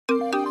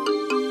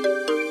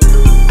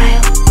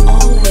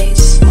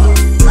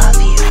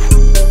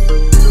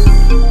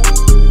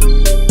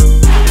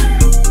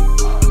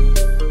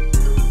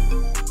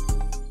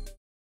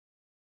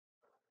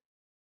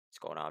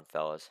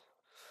fellas?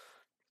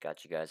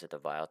 Got you guys at the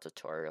VILE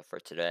tutorial for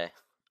today.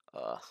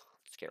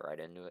 Let's get right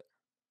into it.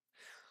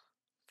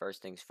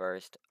 First things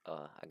first,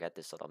 I got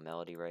this little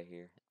melody right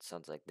here. It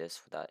sounds like this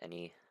without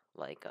any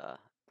like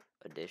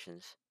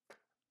additions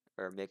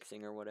or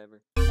mixing or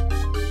whatever. Yeah,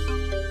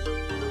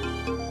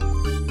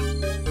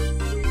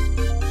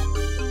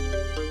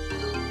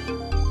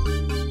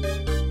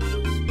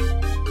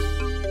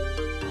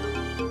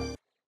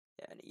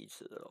 and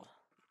each little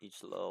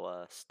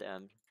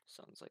stem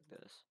sounds like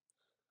this.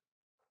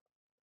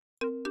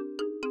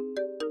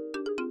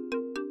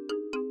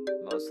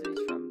 Most of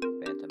these from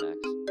Phantom X.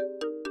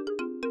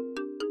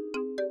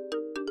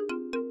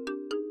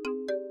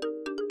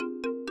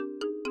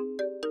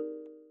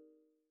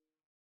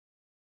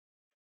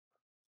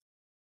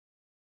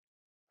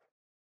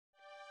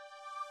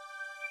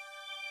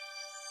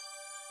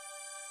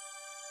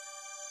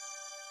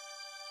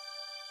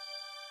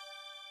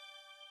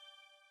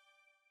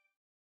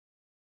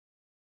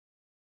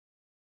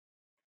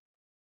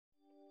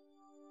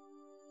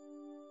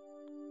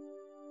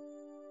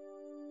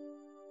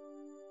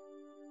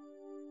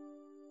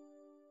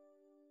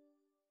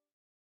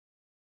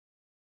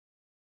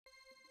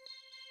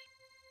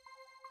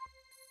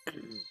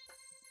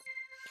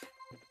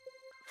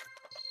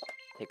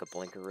 Take a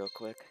blinker real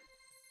quick.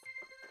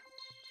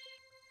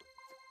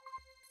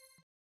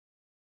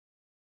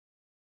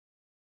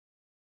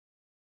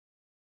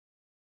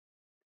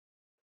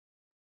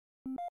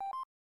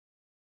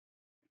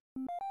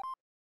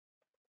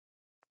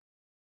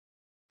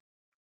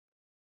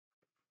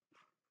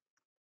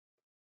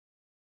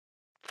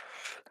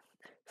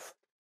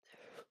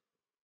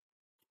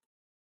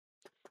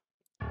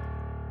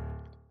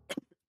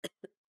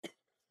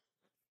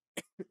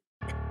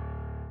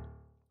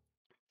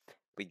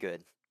 We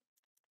good.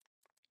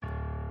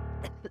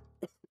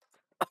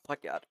 Oh my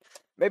god.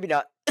 Maybe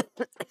not.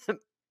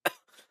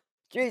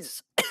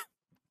 Jesus.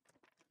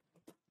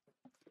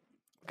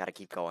 Gotta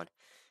keep going.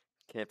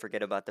 Can't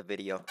forget about the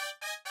video.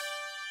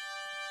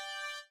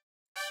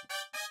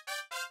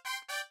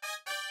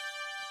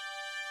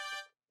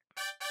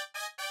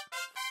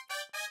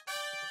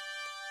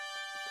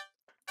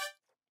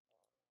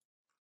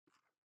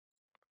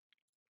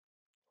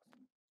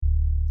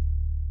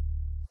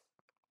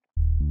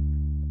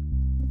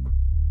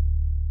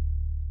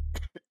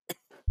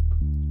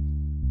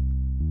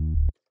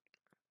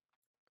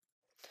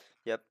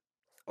 Yep.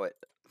 Oh, wait,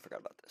 I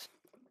forgot about this.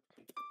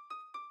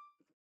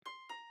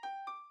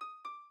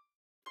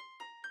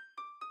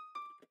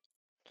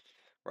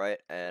 Right,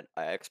 and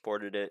I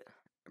exported it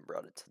and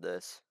brought it to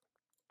this.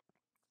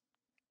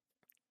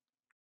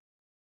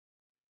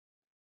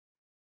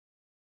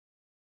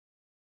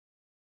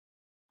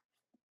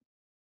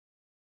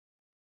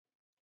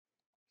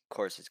 Of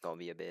course it's gonna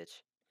be a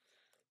bitch.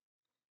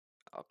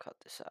 I'll cut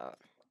this out.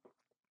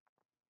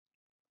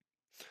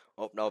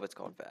 Oh, nope, it's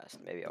going fast.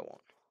 Maybe I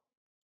won't.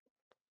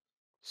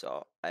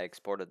 So, I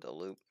exported the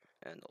loop,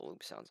 and the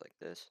loop sounds like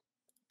this.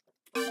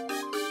 I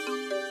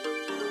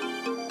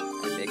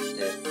mixed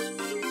it.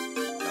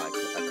 No, I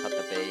cut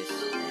the bass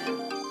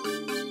and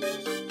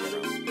just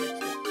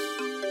mixed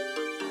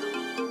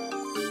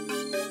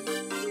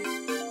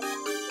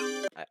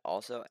it. I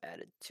also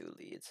added 2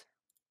 leads.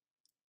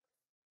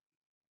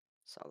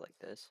 Sounds like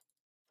this.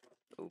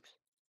 Oops.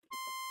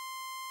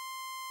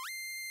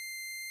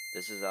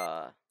 This is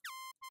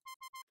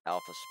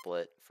alpha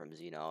split from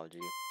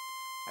Xenology.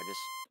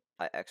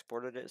 I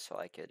exported it so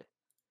I could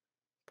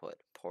put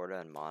Porta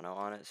and Mono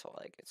on it, so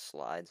like it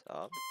slides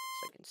up.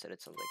 It's like instead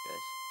it sounds like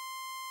this.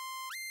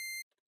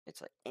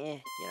 It's like yeah.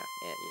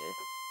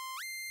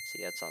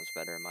 See, that sounds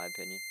better in my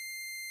opinion.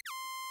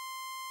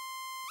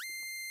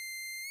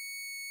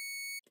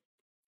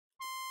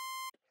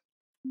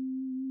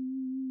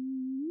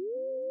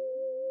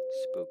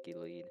 Spooky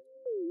lead.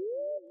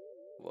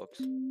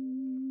 Whoops.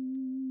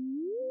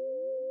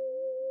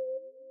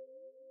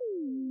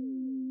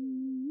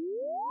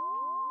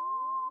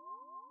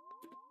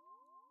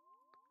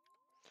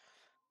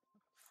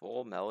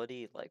 Full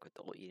melody, like with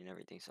the lead and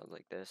everything, sounds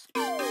like this.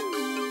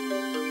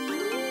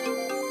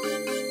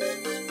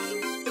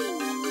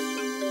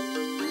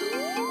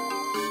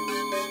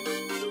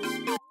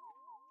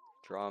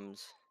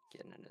 Drums,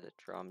 getting into the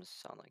drums,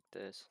 sound like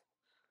this.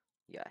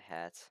 You got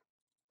hats.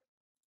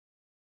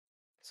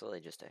 It's really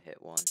just a hit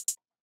one.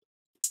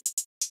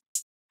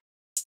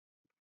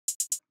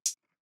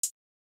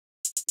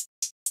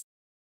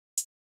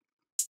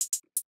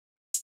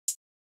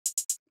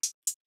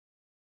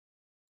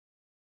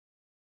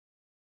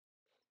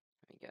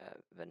 We got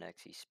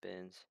Venexi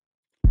spins.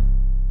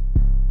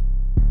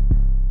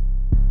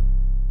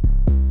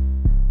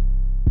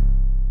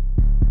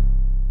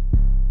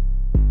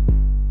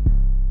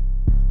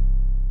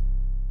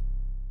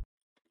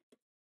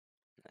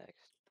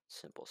 Next,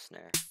 simple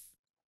snare.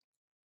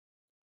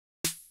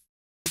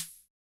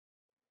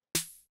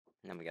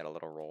 And then we got a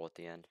little roll at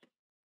the end.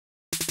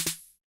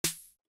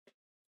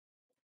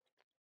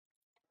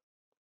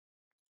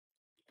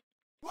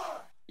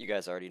 You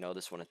guys already know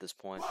this one at this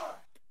point,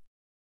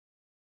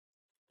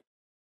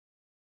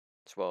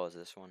 as well as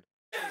this one.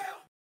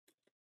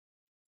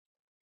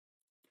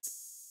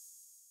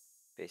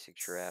 basic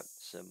trap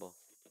symbol.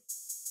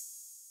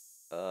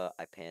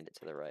 I panned it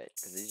to the right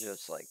because he's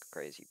just like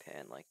crazy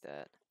pan like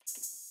that.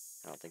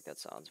 I don't think that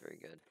sounds very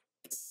good.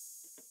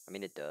 I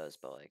mean, it does,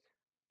 but like,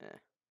 eh.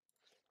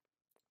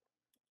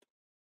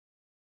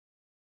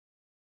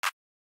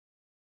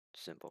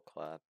 Simple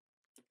clap.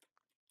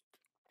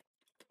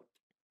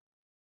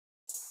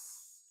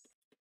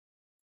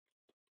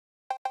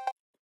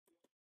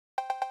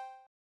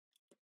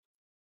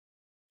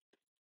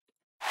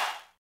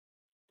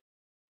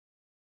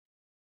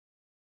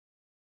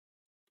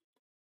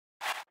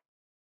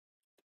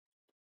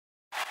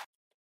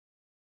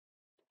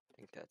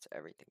 I think that's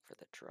everything for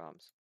the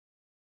drums.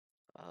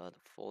 The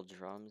full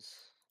drums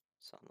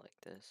sound like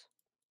this.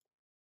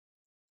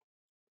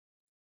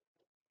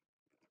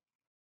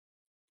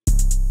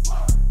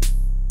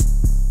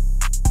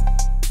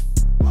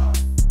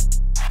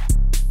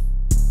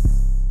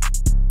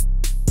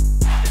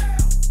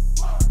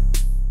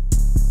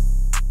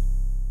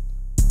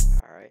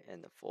 Alright,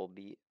 and the full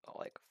beat,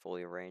 like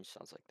fully arranged,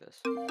 sounds like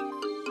this.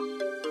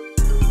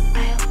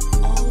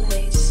 I'll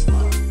always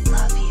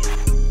love you.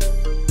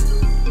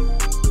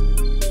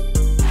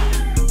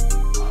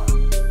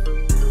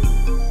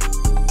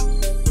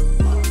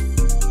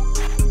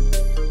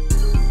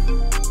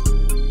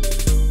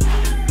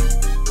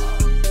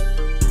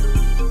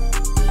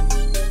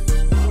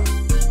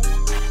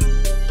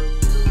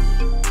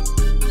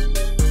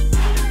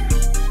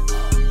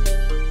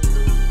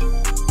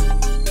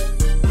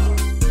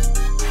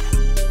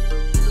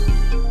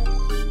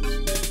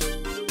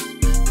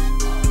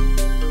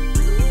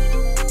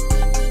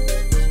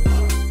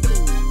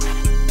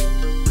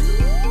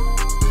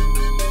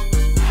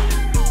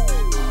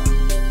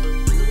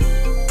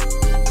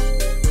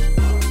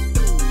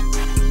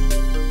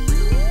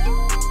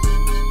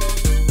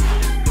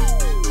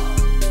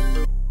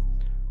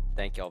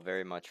 Thank y'all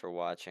very much for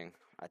watching.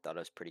 I thought it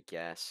was pretty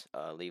gas.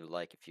 Leave a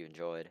like if you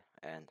enjoyed,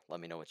 and let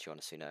me know what you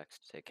want to see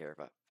next. Take care,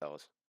 fellas.